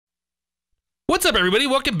What's up, everybody?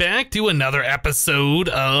 Welcome back to another episode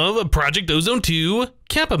of Project Ozone 2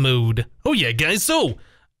 Kappa Mode. Oh yeah, guys, so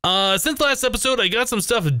since last episode I got some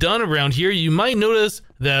stuff done around here. You might notice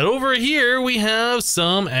that over here we have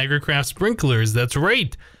some agricraft sprinklers. That's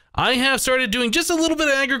right, I have started doing just a little bit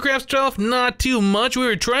of agricraft stuff, not too much. We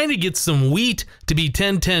were trying to get some wheat to be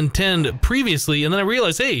 10-10-10 previously, and then I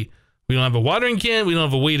realized, hey, we don't have a watering can, we don't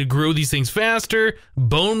have a way to grow these things faster.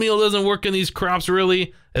 Bone meal doesn't work in these crops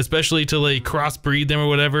really, especially to like crossbreed them or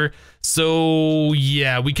whatever. So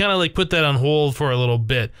yeah, we kind of like put that on hold for a little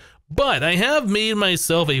bit. But I have made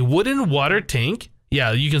myself a wooden water tank.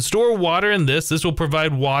 Yeah, you can store water in this. This will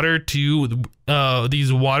provide water to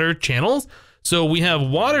these water channels. So we have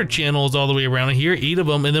water channels all the way around here, 8 of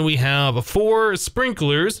them, and then we have 4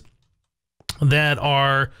 sprinklers that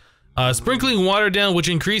are sprinkling water down, which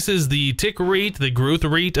increases the tick rate, the growth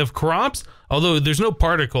rate of crops. Although there's no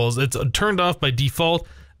particles, it's turned off by default.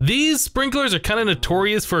 These sprinklers are kind of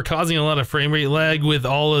notorious for causing a lot of frame rate lag with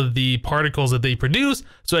all of the particles that they produce.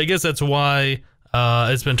 So I guess that's why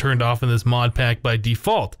it's been turned off in this mod pack by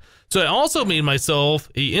default. So I also made myself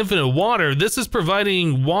a infinite water. This is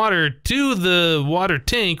providing water to the water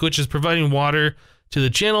tank, which is providing water to the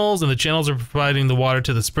channels, and the channels are providing the water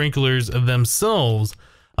to the sprinklers themselves.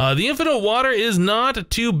 The infinite water is not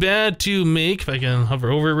too bad to make. If I can hover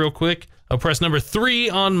over it real quick, I'll press number 3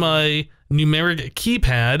 on my numeric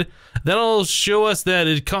keypad. That'll show us that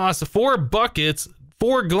it costs 4 buckets,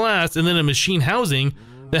 4 glass, and then a machine housing.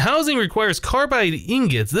 The housing requires carbide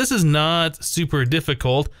ingots. This is not super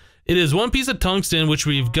difficult. It is 1 piece of tungsten, which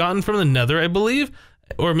we've gotten from the nether, I believe,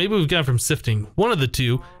 or maybe we've got from sifting, one of the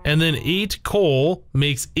two, and then 8 coal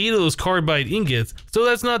makes 8 of those carbide ingots, so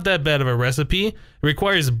that's not that bad of a recipe. It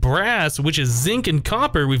requires brass, which is zinc and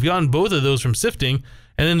copper. We've gotten both of those from sifting,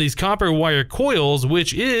 and then these copper wire coils,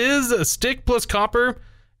 which is a stick plus copper,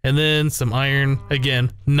 and then some iron.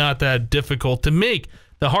 Again, not that difficult to make.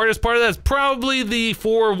 The hardest part of that is probably the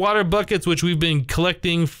 4 water buckets, which we've been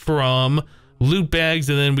collecting from loot bags,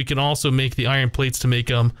 and then we can also make the iron plates to make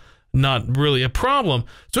them. Not really a problem.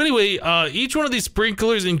 So anyway, each one of these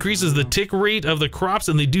sprinklers increases the tick rate of the crops,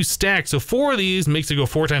 and they do stack. So 4 of these makes it go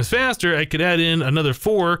 4 times faster. I could add in another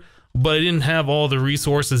 4, but I didn't have all the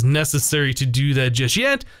resources necessary to do that just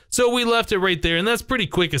yet. So we left it right there, and that's pretty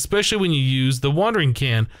quick, especially when you use the watering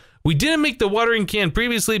can. We didn't make the watering can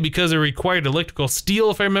previously because it required electrical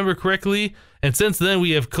steel, if I remember correctly. And since then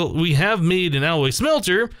we have made an alloy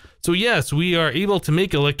smelter. So yes, we are able to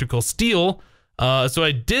make electrical steel. So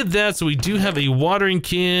I did that, so we do have a watering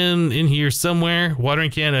can in here somewhere. Watering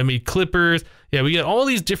can, I made clippers. Yeah, we got all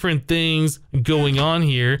these different things going on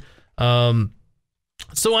here.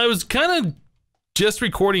 So I was kind of just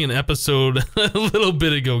recording an episode a little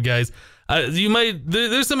bit ago, guys.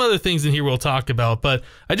 There's some other things in here we'll talk about, but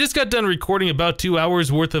I just got done recording about 2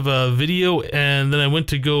 hours worth of a video, and then I went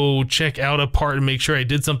to go check out a part and make sure I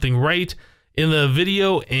did something right in the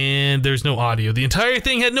video, and there's no audio. The entire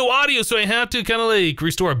thing had no audio, so I have to kind of like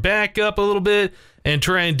restore back up a little bit and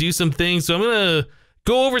try and do some things. So I'm gonna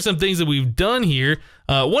go over some things that we've done here.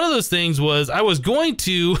 One of those things was I was going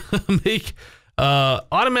to make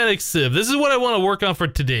automatic sieve. This is what I want to work on for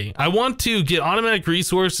today. I want to get automatic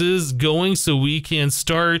resources going so we can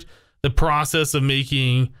start the process of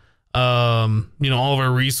making all of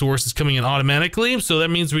our resources coming in automatically. So that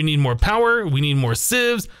means we need more power, we need more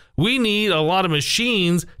sieves, we need a lot of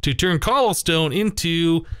machines to turn cobblestone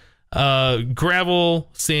into gravel,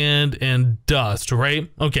 sand, and dust,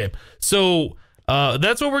 right? Okay, so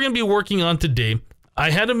that's what we're gonna be working on today.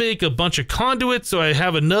 I had to make a bunch of conduits, so I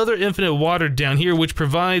have another infinite water down here, which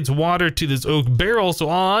provides water to this oak barrel. So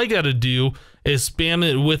all I gotta do is spam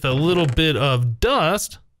it with a little bit of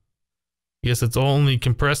dust. I guess it's only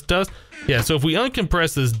compressed dust. Yeah, so if we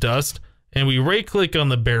uncompress this dust and we right click on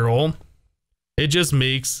the barrel, it just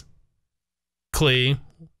makes clay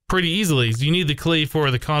pretty easily. So you need the clay for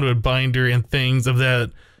the conduit binder and things of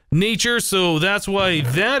that nature, so that's why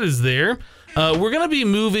that is there. We're gonna be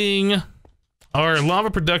moving our lava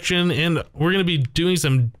production, and we're gonna be doing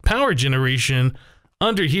some power generation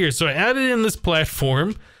under here. So I added in this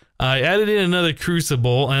platform, I added in another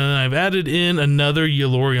crucible, and I've added in another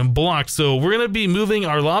yellorium block. So we're gonna be moving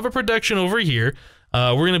our lava production over here.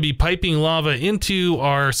 We're gonna be piping lava into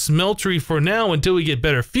our smeltery for now until we get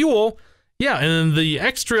better fuel. Yeah, and then the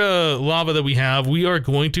extra lava that we have, we are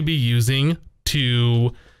going to be using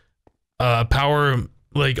to power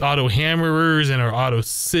like auto hammerers and our auto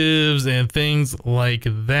sieves and things like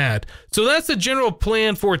that. So that's the general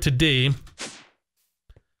plan for today.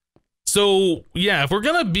 So yeah, if we're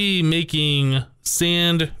gonna be making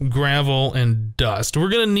sand, gravel, and dust. We're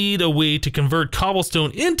gonna need a way to convert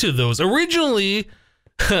cobblestone into those. Originally,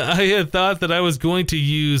 I had thought that I was going to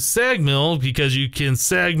use sag mill because you can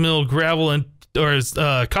sag mill gravel and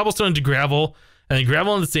cobblestone into gravel, and then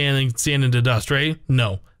gravel into sand, and sand into dust, right?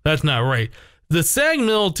 No, that's not right. The sag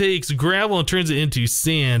mill takes gravel and turns it into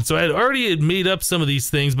sand. So I had already made up some of these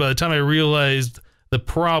things by the time I realized the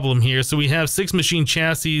problem here. So we have 6 machine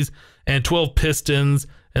chassis and 12 pistons,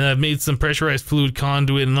 and I've made some pressurized fluid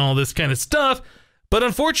conduit and all this kind of stuff. But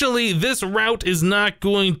unfortunately, this route is not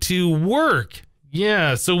going to work.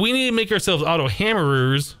 Yeah, so we need to make ourselves auto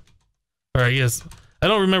hammerers. Or I guess, I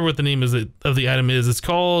don't remember what the name of the item is. It's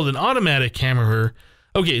called an automatic hammerer.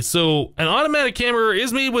 Okay, so an automatic hammerer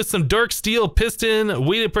is made with some dark steel piston,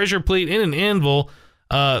 weighted pressure plate, and an anvil.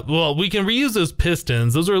 Well, we can reuse those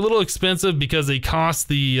pistons. Those are a little expensive because they cost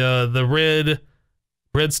the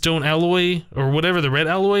redstone alloy, or whatever, the red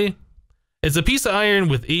alloy. It's a piece of iron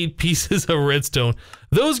with 8 pieces of redstone.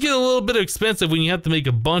 Those get a little bit expensive when you have to make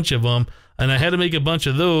a bunch of them, and I had to make a bunch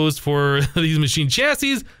of those for these machine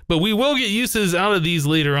chassis, but we will get uses out of these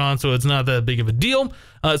later on, so it's not that big of a deal.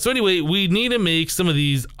 So anyway, we need to make some of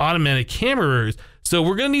these automatic hammerers. So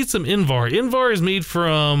we're gonna need some Invar. Invar is made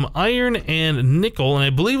from iron and nickel, and I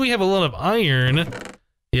believe we have a lot of iron.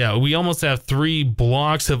 Yeah, we almost have 3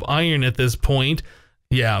 blocks of iron at this point.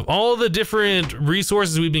 Yeah, all the different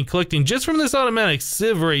resources we've been collecting just from this automatic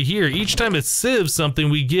sieve right here. Each time it sieves something,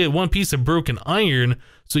 we get 1 piece of broken iron.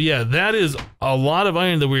 So yeah, that is a lot of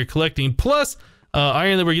iron that we're collecting, plus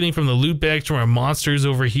iron that we're getting from the loot bags from our monsters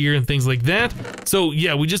over here and things like that. So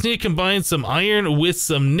yeah, we just need to combine some iron with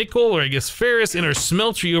some nickel, or I guess ferrous, in our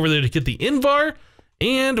smeltery over there to get the Invar.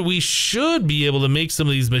 And we should be able to make some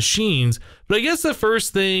of these machines. But I guess the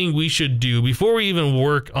first thing we should do before we even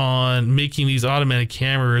work on making these automatic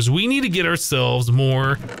hammerers, we need to get ourselves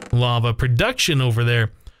more lava production over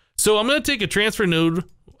there. So I'm going to take a transfer node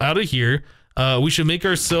out of here. We should make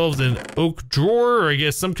ourselves an oak drawer, or I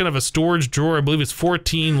guess some kind of a storage drawer. I believe it's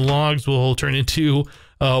 14 logs will turn into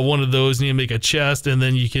one of those. You need to make a chest, and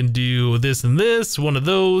then you can do this and this, one of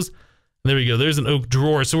those. There we go, there's an oak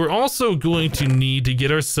drawer. So we're also going to need to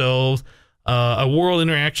get ourselves a world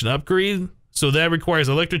interaction upgrade. So that requires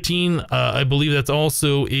electrotine. I believe that's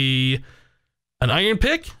also an iron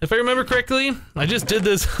pick, if I remember correctly. I just did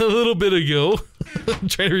this a little bit ago. I'm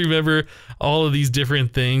trying to remember all of these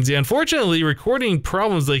different things. Yeah, unfortunately, recording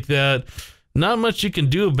problems like that, not much you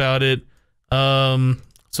can do about it. So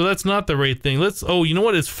that's not the right thing. Oh, you know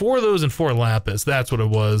what? It's 4 of those and 4 lapis. That's what it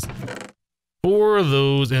was. 4 of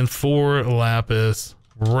those and 4 lapis.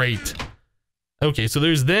 Right. Okay, so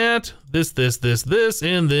there's that, this,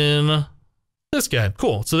 and then this guy.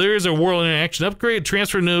 Cool. So there's our world interaction upgrade,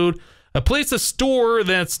 transfer node, a place to store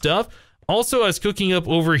that stuff. Also, I was cooking up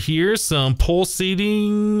over here some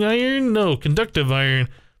pulsating iron. No, conductive iron.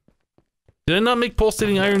 Did I not make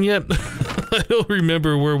pulsating iron yet? I don't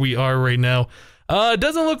remember where we are right now. It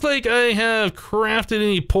doesn't look like I have crafted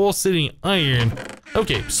any pulsating iron.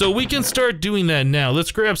 Okay, so we can start doing that now.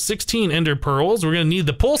 Let's grab 16 ender pearls. We're gonna need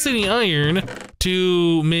the pulsating iron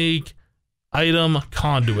to make item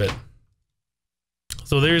conduit.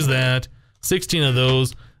 So there's that, 16 of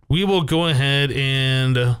those. We will go ahead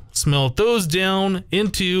and smelt those down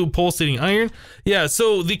into pulsating iron. Yeah,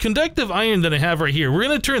 so the conductive iron that I have right here, we're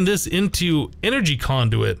gonna turn this into energy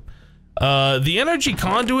conduit. The energy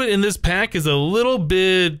conduit in this pack is a little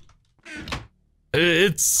bit,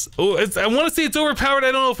 I want to say it's overpowered.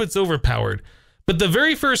 I don't know if it's overpowered, but the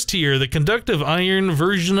very first tier, the conductive iron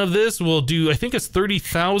version of this will do, I think it's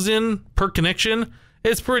 30,000 per connection.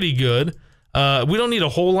 It's pretty good. We don't need a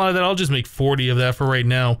whole lot of that. I'll just make 40 of that for right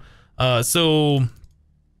now. So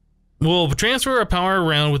we'll transfer our power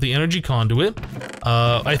around with the energy conduit.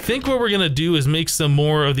 I think what we're gonna do is make some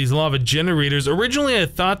more of these lava generators. Originally, I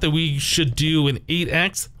thought that we should do an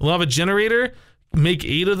 8x lava generator, make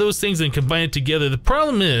 8 of those things and combine it together. The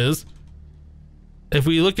problem is, if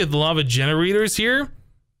we look at the lava generators here,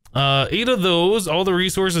 8 of those, all the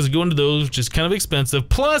resources go into those, which is kind of expensive,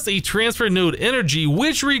 plus a transfer node energy,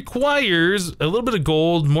 which requires a little bit of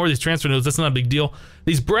gold, more of these transfer nodes, that's not a big deal.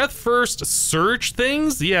 These breath first search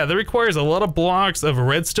things, yeah, that requires a lot of blocks of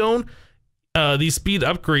redstone. These speed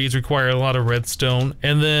upgrades require a lot of redstone,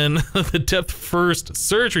 and then the depth first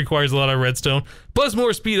search requires a lot of redstone, plus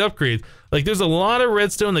more speed upgrades. Like, there's a lot of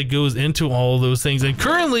redstone that goes into all of those things, and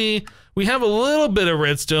currently we have a little bit of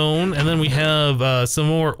redstone, and then we have some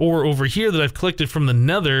more ore over here that I've collected from the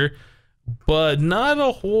nether, but not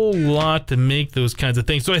a whole lot to make those kinds of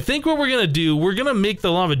things. So I think what we're gonna do, we're gonna make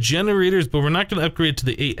the lava generators, but we're not gonna upgrade to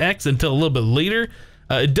the 8x until a little bit later.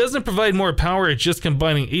 It doesn't provide more power, it's just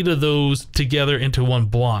combining 8 of those together into one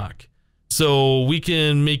block. So we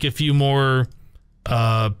can make a few more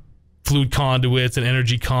fluid conduits and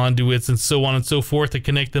energy conduits and so on and so forth to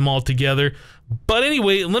connect them all together. But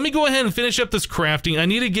anyway, let me go ahead and finish up this crafting. I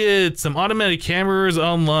need to get some automatic hammers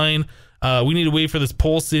online. We need to wait for this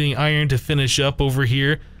pulsating iron to finish up over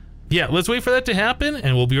here. Yeah, let's wait for that to happen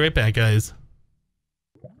and we'll be right back, guys.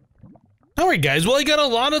 Alright guys, well I got a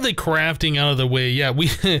lot of the crafting out of the way. Yeah, we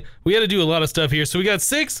had to do a lot of stuff here. So we got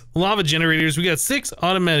 6 lava generators, we got 6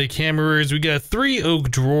 automatic hammerers, we got 3 oak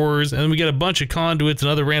drawers, and then we got a bunch of conduits and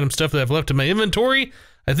other random stuff that I've left in my inventory.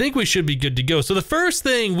 I think we should be good to go. So the first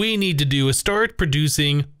thing we need to do is start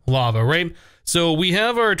producing lava, right? So we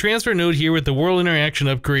have our transfer node here with the world interaction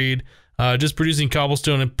upgrade, just producing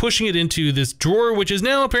cobblestone and pushing it into this drawer, which is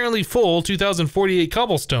now apparently full, 2048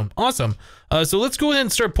 cobblestone. Awesome. So let's go ahead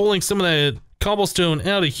and start pulling some of that cobblestone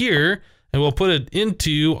out of here, and we'll put it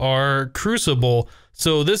into our crucible.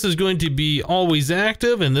 So this is going to be always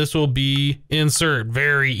active, and this will be insert.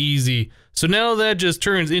 Very easy. So now that just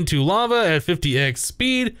turns into lava at 50x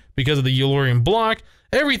speed because of the Yellorium block.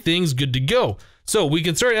 Everything's good to go. So we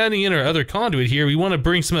can start adding in our other conduit here. We want to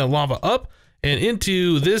bring some of that lava up and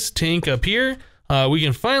into this tank up here. We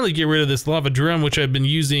can finally get rid of this lava drum, which I've been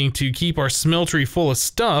using to keep our smeltery full of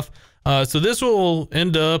stuff. So this will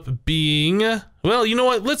end up being, well, you know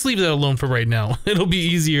what? Let's leave that alone for right now. It'll be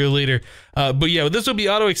easier later. But yeah, this will be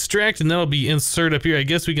auto extract and that'll be insert up here. I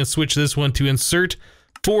guess we can switch this one to insert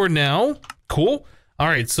for now. Cool. All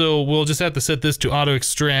right, so we'll just have to set this to auto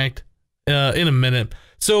extract in a minute.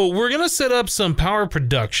 So we're gonna set up some power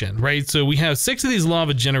production, right? So we have 6 of these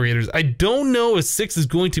lava generators. I don't know if 6 is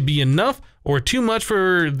going to be enough or too much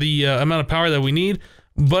for the amount of power that we need,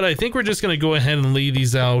 but I think we're just gonna go ahead and lay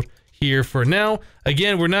these out here for now.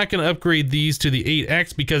 Again, we're not gonna upgrade these to the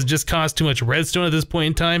 8x because it just costs too much redstone at this point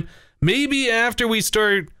in time. Maybe after we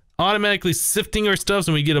start automatically sifting our stuff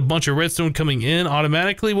and we get a bunch of redstone coming in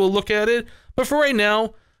automatically, we'll look at it. But for right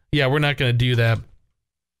now, yeah, we're not gonna do that.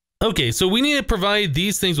 Okay, so we need to provide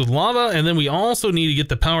these things with lava, and then we also need to get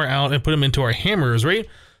the power out and put them into our hammers, right?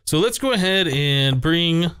 So let's go ahead and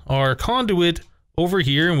bring our conduit over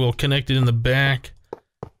here, and we'll connect it in the back,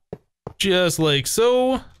 just like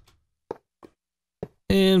so,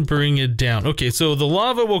 and bring it down. Okay, so the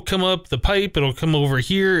lava will come up the pipe, it'll come over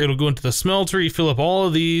here, it'll go into the smeltery, fill up all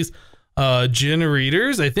of these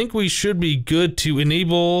generators. I think we should be good to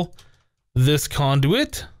enable this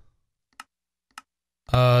conduit.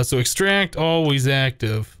 So extract always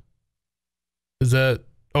active. Is that,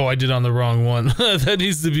 oh, I did on the wrong one. That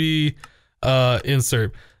needs to be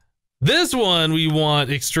insert. This one we want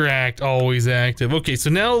extract always active. Okay, so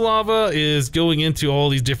now lava is going into all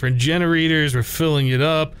these different generators. We're filling it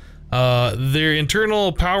up. Their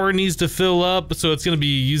internal power needs to fill up, so it's gonna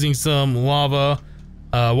be using some lava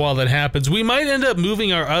while that happens. We might end up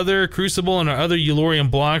moving our other crucible and our other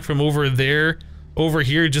Yellorium block from over there over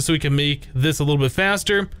here just so we can make this a little bit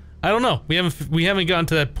faster. I don't know. We haven't gotten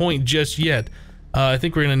to that point just yet. I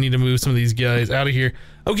think we're gonna need to move some of these guys out of here.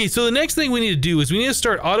 Okay, so the next thing we need to do is we need to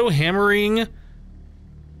start auto hammering.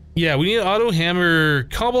 Yeah, we need to auto hammer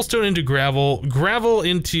cobblestone into gravel, gravel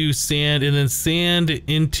into sand, and then sand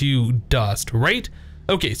into dust, right?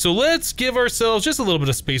 Okay, so let's give ourselves just a little bit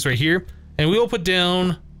of space right here, and we'll put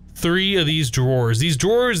down 3 of these drawers. These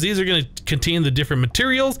drawers, these are gonna contain the different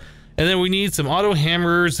materials. And then we need some auto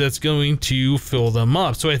hammers that's going to fill them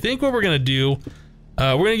up. So I think what we're gonna do,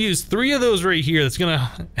 we're gonna use 3 of those right here that's gonna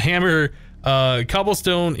hammer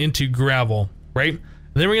cobblestone into gravel, right? And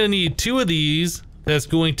then we're gonna need 2 of these that's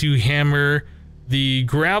going to hammer the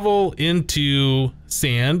gravel into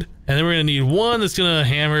sand. And then we're gonna need 1 that's gonna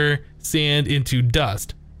hammer sand into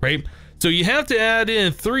dust, right? So you have to add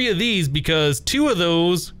in 3 of these because 2 of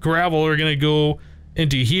those gravel are gonna go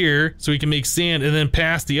into here so we can make sand and then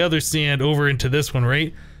pass the other sand over into this one,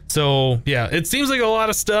 right? So yeah, it seems like a lot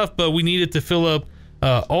of stuff, but we need it to fill up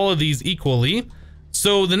all of these equally.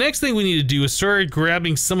 So the next thing we need to do is start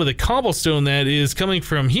grabbing some of the cobblestone that is coming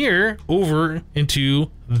from here over into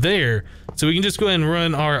there. So we can just go ahead and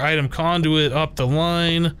run our item conduit up the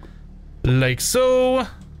line like so,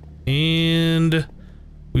 and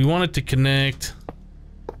we want it to connect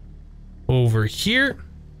over here.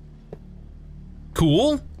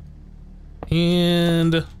 Cool.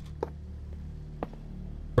 And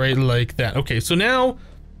right like that. Okay, so now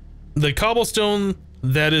the cobblestone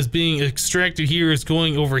that is being extracted here is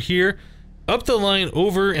going over here, up the line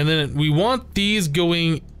over, and then we want these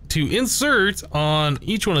going to insert on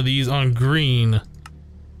each one of these on green.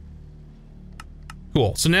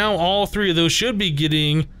 Cool. So now all 3 of those should be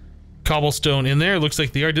getting cobblestone in there. It looks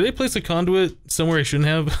like they are. Did they place a conduit somewhere I shouldn't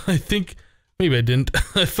have? I think maybe I didn't.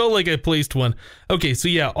 I felt like I placed one. Okay, so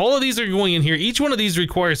yeah, all of these are going in here. Each one of these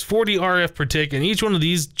requires 40 RF per tick, and each one of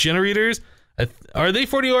these generators, are they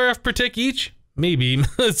 40 RF per tick each? Maybe.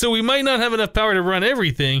 So we might not have enough power to run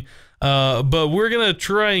everything, but we're gonna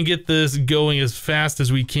try and get this going as fast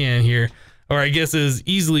as we can here, or I guess as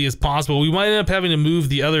easily as possible. We might end up having to move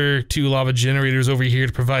the other 2 lava generators over here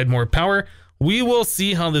to provide more power. We will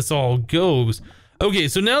see how this all goes. Okay,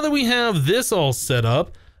 so now that we have this all set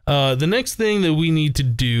up, the next thing that we need to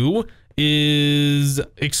do is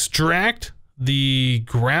extract the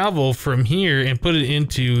gravel from here and put it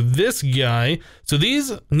into this guy. So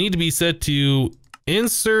these need to be set to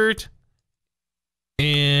insert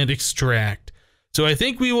and extract. So I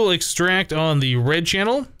think we will extract on the red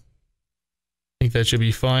channel. I think that should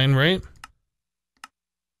be fine, right?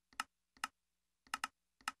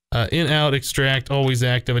 In, out, extract, always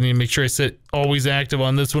active. I need to make sure I set always active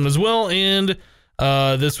on this one as well. And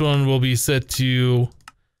this one will be set to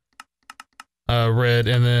red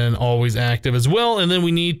and then always active as well. And then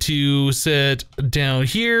we need to set down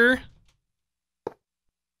here.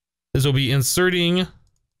 This will be inserting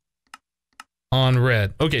on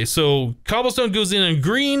red. Okay, so cobblestone goes in on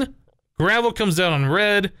green, gravel comes out on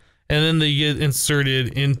red, and then they get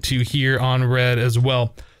inserted into here on red as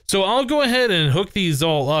well. So I'll go ahead and hook these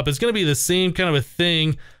all up. It's going to be the same kind of a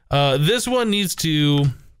thing. This one needs to,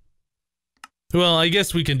 well, I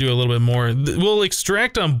guess we can do a little bit more. We'll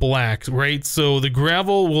extract on black, right? So the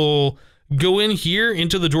gravel will go in here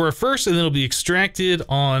into the drawer first, and then it'll be extracted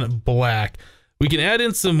on black. We can add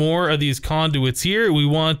in some more of these conduits here. We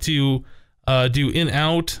want to do in,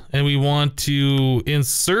 out, and we want to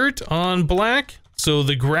insert on black. So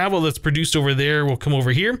the gravel that's produced over there will come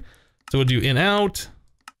over here. So we'll do in, out.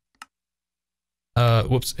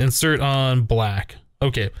 Insert on black.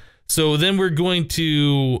 Okay, so then we're going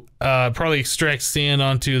to probably extract sand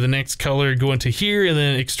onto the next color, go into here, and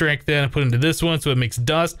then extract that and put into this one so it makes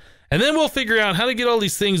dust. And then we'll figure out how to get all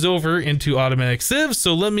these things over into automatic sieves.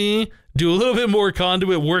 So let me do a little bit more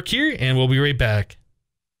conduit work here, and we'll be right back.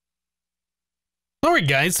 Alright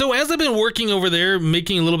guys, so as I've been working over there,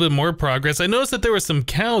 making a little bit more progress, I noticed that there were some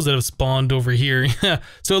cows that have spawned over here.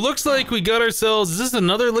 So it looks like we got ourselves, is this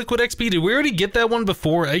another liquid XP? Did we already get that one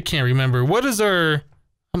before? I can't remember. What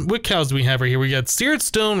cows do we have right here? We got seared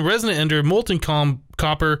stone, resonant ender, molten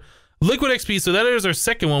copper, liquid XP, so that is our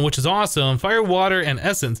second one, which is awesome. Fire, water, and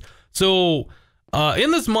essence. So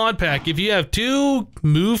in this mod pack, if you have 2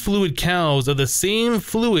 move fluid cows of the same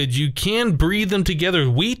fluid, you can breed them together,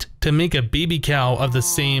 wheat, to make a baby cow of the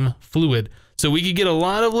same fluid. So we could get a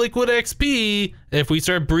lot of liquid XP if we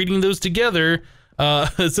start breeding those together.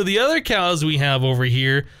 So the other cows we have over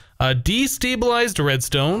here, destabilized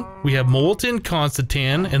redstone, we have molten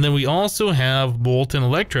constantan, and then we also have molten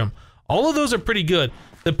electrum. All of those are pretty good.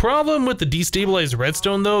 The problem with the destabilized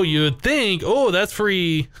redstone though, you would think, oh, that's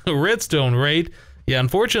free redstone, right? Yeah,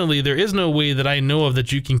 unfortunately, there is no way that I know of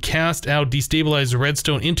that you can cast out destabilized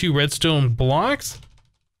redstone into redstone blocks.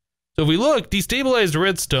 So if we look, destabilized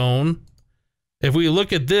redstone, if we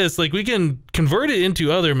look at this, like we can convert it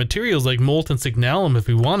into other materials like molten signalum if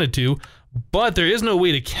we wanted to, but there is no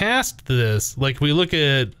way to cast this. Like we look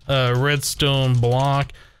at a redstone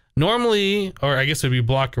block, normally, or I guess it would be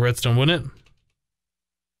block of redstone, wouldn't it?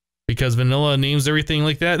 Because vanilla names everything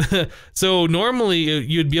like that. So normally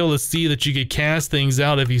you'd be able to see that you could cast things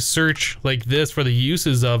out if you search like this for the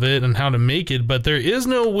uses of it and how to make it, but there is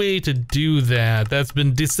no way to do that. That's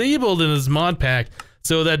been disabled in this mod pack.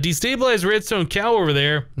 So that destabilized redstone cow over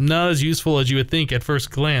there, not as useful as you would think at first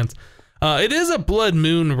glance. It is a blood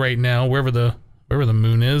moon right now, wherever the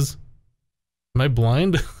moon is. Am I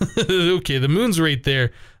blind? Okay, the moon's right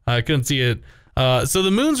there. I couldn't see it. So the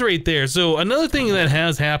moon's right there. So another thing that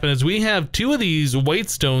has happened is we have 2 of these white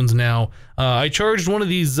stones now. I charged one of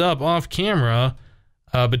these up off camera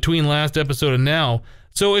between last episode and now.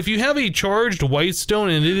 So if you have a charged white stone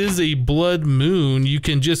and it is a blood moon, you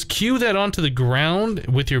can just cue that onto the ground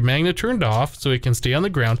with your magnet turned off so it can stay on the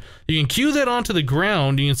ground. You can cue that onto the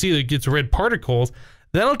ground. You can see that it gets red particles.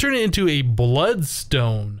 That'll turn it into a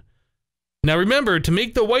bloodstone. Now remember, to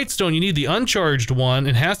make the white stone, you need the uncharged one.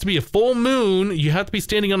 It has to be a full moon. You have to be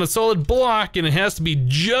standing on a solid block, and it has to be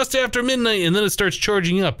just after midnight, and then it starts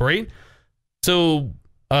charging up, right? So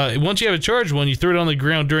once you have a charged one, you throw it on the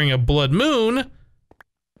ground during a blood moon,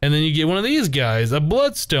 and then you get one of these guys, a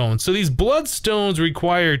bloodstone. So these bloodstones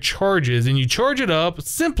require charges, and you charge it up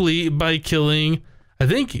simply by killing, I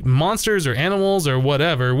think, monsters or animals or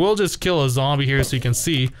whatever. We'll just kill a zombie here so you can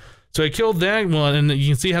see. So I killed that one, and you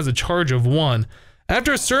can see it has a charge of 1.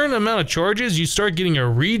 After a certain amount of charges, you start getting a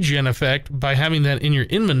regen effect by having that in your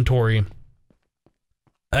inventory.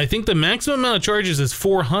 I think the maximum amount of charges is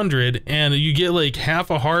 400, and you get like half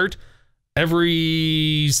a heart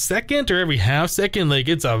every second or every half second. Like,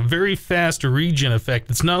 it's a very fast regen effect.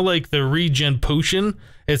 It's not like the regen potion.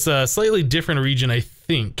 It's a slightly different regen, I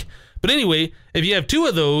think. But anyway, if you have 2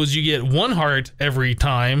 of those, you get 1 heart every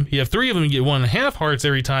time. You have 3 of them, you get 1.5 hearts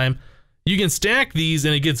every time. You can stack these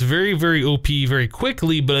and it gets very, very OP very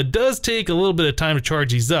quickly, but it does take a little bit of time to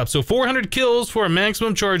charge these up. So 400 kills for a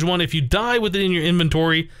maximum charge 1. If you die with it in your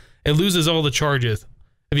inventory, it loses all the charges.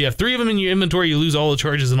 If you have 3 of them in your inventory, you lose all the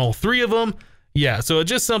charges in all 3 of them. Yeah, so it's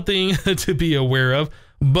just something to be aware of.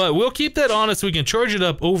 But we'll keep that on so we can charge it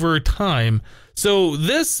up over time. So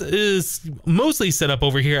this is mostly set up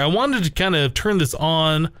over here. I wanted to kind of turn this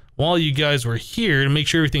on while you guys were here to make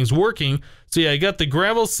sure everything's working. So yeah, I got the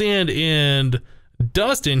gravel, sand, and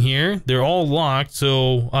dust in here. They're all locked,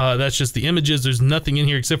 so that's just the images. There's nothing in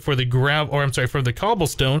here except for the gravel, or I'm sorry, for the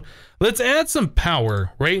cobblestone. Let's add some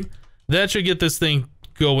power, right? That should get this thing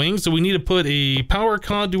going. So we need to put a power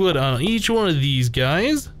conduit on each one of these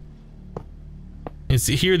guys. And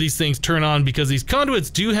see here, these things turn on because these conduits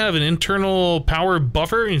do have an internal power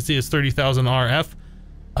buffer. You can see it's 30,000 RF.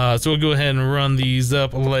 So we'll go ahead and run these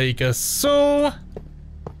up like so.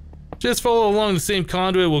 Just follow along the same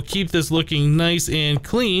conduit. We'll keep this looking nice and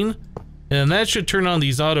clean. And that should turn on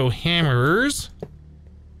these auto hammerers.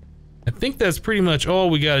 I think that's pretty much all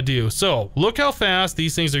we gotta do. So, look how fast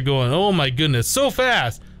these things are going. Oh my goodness, so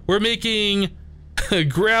fast! We're making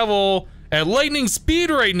gravel at lightning speed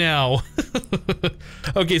right now.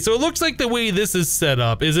 Okay, so it looks like the way this is set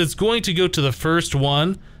up is it's going to go to the first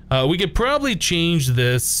one. We could probably change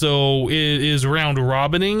this so it is round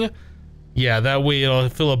robining. Yeah, that way it'll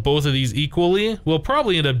fill up both of these equally. We'll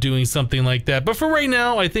probably end up doing something like that, but for right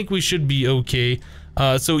now, I think we should be okay.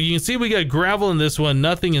 So you can see we got gravel in this one,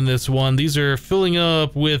 nothing in this one. These are filling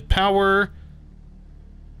up with power.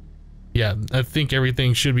 Yeah, I think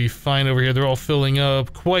everything should be fine over here. They're all filling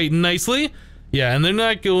up quite nicely. Yeah, and they're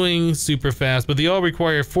not going super fast, but they all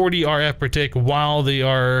require 40 RF per tick while they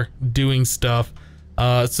are doing stuff.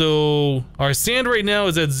 So our sand right now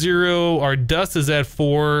is at 0, our dust is at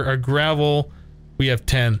 4, our gravel, we have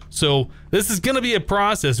 10. So this is going to be a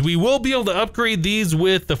process. We will be able to upgrade these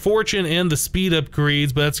with the fortune and the speed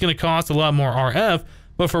upgrades, but that's going to cost a lot more RF.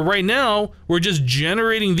 But for right now, we're just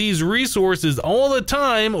generating these resources all the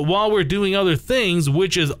time while we're doing other things,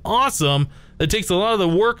 which is awesome. It takes a lot of the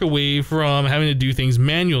work away from having to do things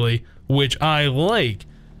manually, which I like.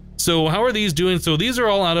 So how are these doing? So these are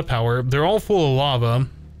all out of power. They're all full of lava.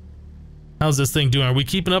 How's this thing doing? Are we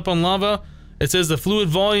keeping up on lava? It says the fluid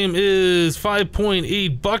volume is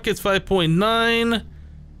 5.8 buckets, 5.9.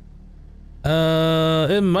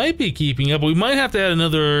 It might be keeping up. We might have to add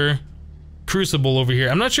another crucible over here.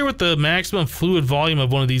 I'm not sure what the maximum fluid volume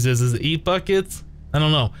of one of these is. Is it 8 buckets? I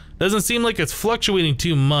don't know. Doesn't seem like it's fluctuating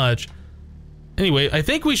too much. Anyway, I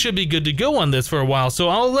think we should be good to go on this for a while, so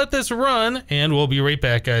I'll let this run, and we'll be right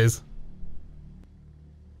back, guys.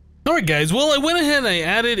 Alright guys, well I went ahead and I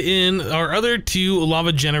added in our other 2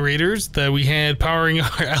 lava generators that we had powering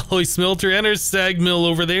our alloy smelter and our sag mill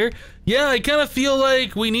over there. Yeah, I kind of feel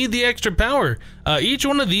like we need the extra power. Each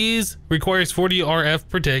one of these requires 40 RF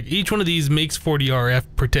per tick. Each one of these makes 40 RF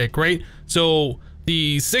per tick, right? So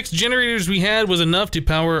the 6 generators we had was enough to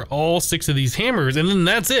power all 6 of these hammers, and then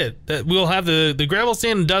that's it. We'll have the gravel,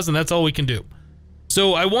 sand, and dust, and that's all we can do.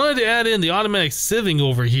 So I wanted to add in the automatic sieving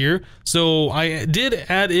over here. So I did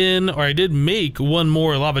add in, or I did make one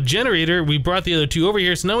more lava generator. We brought the other 2 over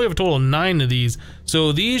here, so now we have a total of 9 of these.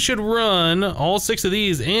 So these should run all 6 of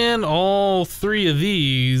these and all 3 of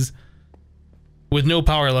these with no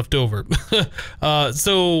power left over.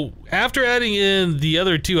 So after adding in the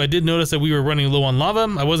other 2, I did notice that we were running low on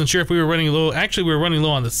lava. I wasn't sure if we were running low. Actually, we were running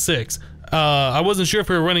low on the 6. I wasn't sure if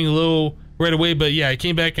we were running low right away, but yeah, I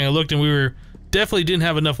came back and I looked and we were definitely didn't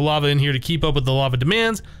have enough lava in here to keep up with the lava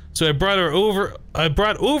demands. So I brought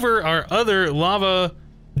over our other lava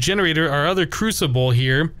generator, our other crucible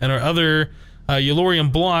here, and our other Yellorium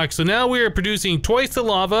block. So now we are producing twice the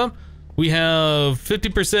lava. We have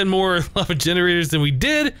 50% more lava generators than we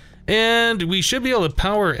did, and we should be able to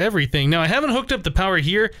power everything. Now I haven't hooked up the power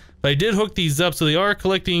here, but I did hook these up, so they are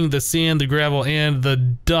collecting the sand, the gravel, and the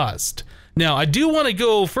dust. Now I do want to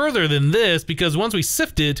go further than this, because once we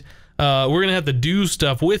sift it, we're gonna have to do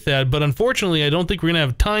stuff with that, but unfortunately I don't think we're gonna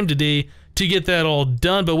have time today to get that all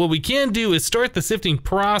done. But what we can do is start the sifting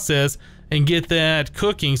process and get that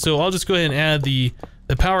cooking. So I'll just go ahead and add the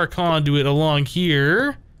power conduit along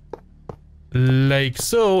here like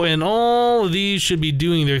so, and all of these should be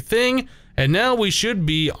doing their thing. And now we should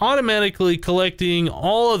be automatically collecting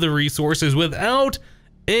all of the resources without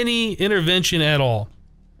any intervention at all.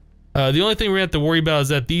 The only thing we're gonna have to worry about is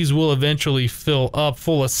that these will eventually fill up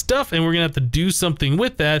full of stuff, and we're gonna have to do something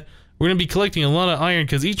with that. We're gonna be collecting a lot of iron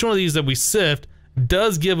because each one of these that we sift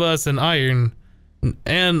does give us an iron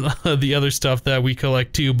and the other stuff that we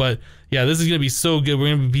collect too. But yeah, this is gonna be so good.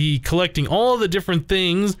 We're gonna be collecting all the different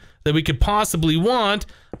things that we could possibly want.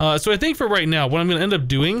 So I think for right now, what I'm gonna end up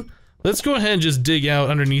doing, let's go ahead and just dig out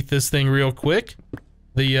underneath this thing real quick.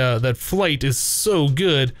 That flight is so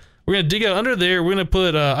good. We're gonna dig out under there. We're gonna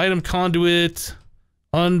put item conduit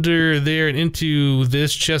under there and into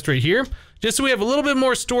this chest right here, just so we have a little bit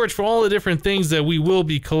more storage for all the different things that we will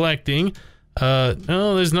be collecting.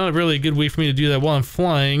 No, there's not really a good way for me to do that while I'm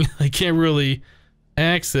flying. I can't really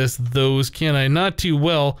access those, can I? Not too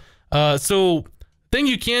well. So thing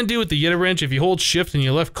you can do with the Yeti wrench, if you hold shift and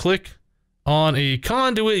you left click on a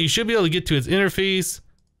conduit, you should be able to get to its interface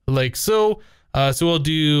like so. So we'll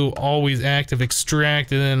do always active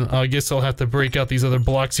extract, and then I guess I'll have to break out these other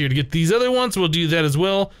blocks here to get these other ones. We'll do that as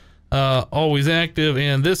well. Always active,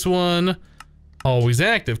 and this one always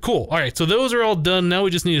active. Cool. All right, so those are all done. Now we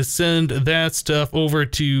just need to send that stuff over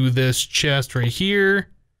to this chest right here.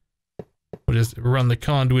 We'll just run the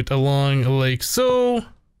conduit along like so.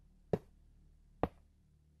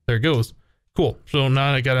 There it goes. Cool. So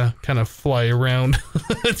now I gotta kind of fly around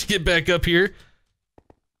to get back up here.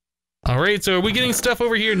 All right, so are we getting stuff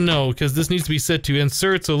over here? No, because this needs to be set to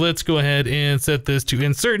insert. So let's go ahead and set this to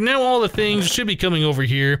insert. Now all the things should be coming over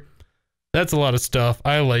here. That's a lot of stuff.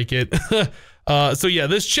 I like it. So yeah,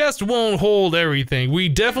 this chest won't hold everything. We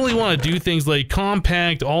definitely want to do things like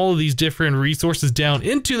compact all of these different resources down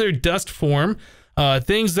into their dust form.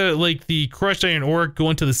 Things that like the crushed iron ore go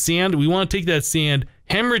into the sand. We want to take that sand,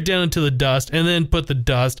 hammer it down into the dust, and then put the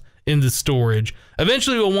dust into storage.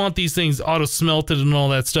 Eventually we'll want these things auto smelted and all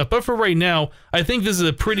that stuff, but for right now I think this is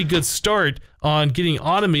a pretty good start on getting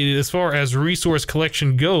automated as far as resource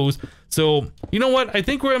collection goes. So you know what, I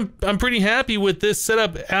think I'm pretty happy with this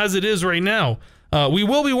setup as it is right now. We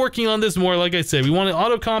will be working on this more. Like I said, we want to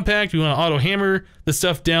auto compact, we want to auto hammer the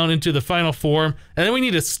stuff down into the final form, and then we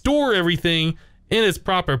need to store everything in its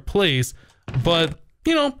proper place. But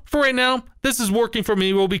you know, for right now, this is working for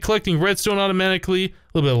me. We'll be collecting redstone automatically, a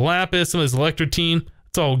little bit of lapis, some of this electrotine.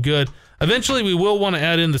 It's all good. Eventually, we will want to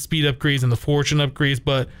add in the speed upgrades and the fortune upgrades,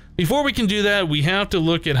 but before we can do that, we have to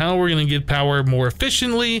look at how we're going to get power more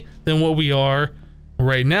efficiently than what we are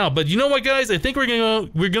right now. But you know what, guys? I think we're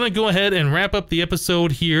gonna go ahead and wrap up the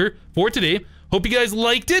episode here for today. Hope you guys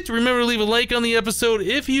liked it. Remember to leave a like on the episode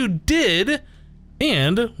if you did,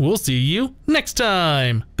 and we'll see you next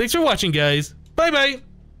time. Thanks for watching, guys. Bye-bye.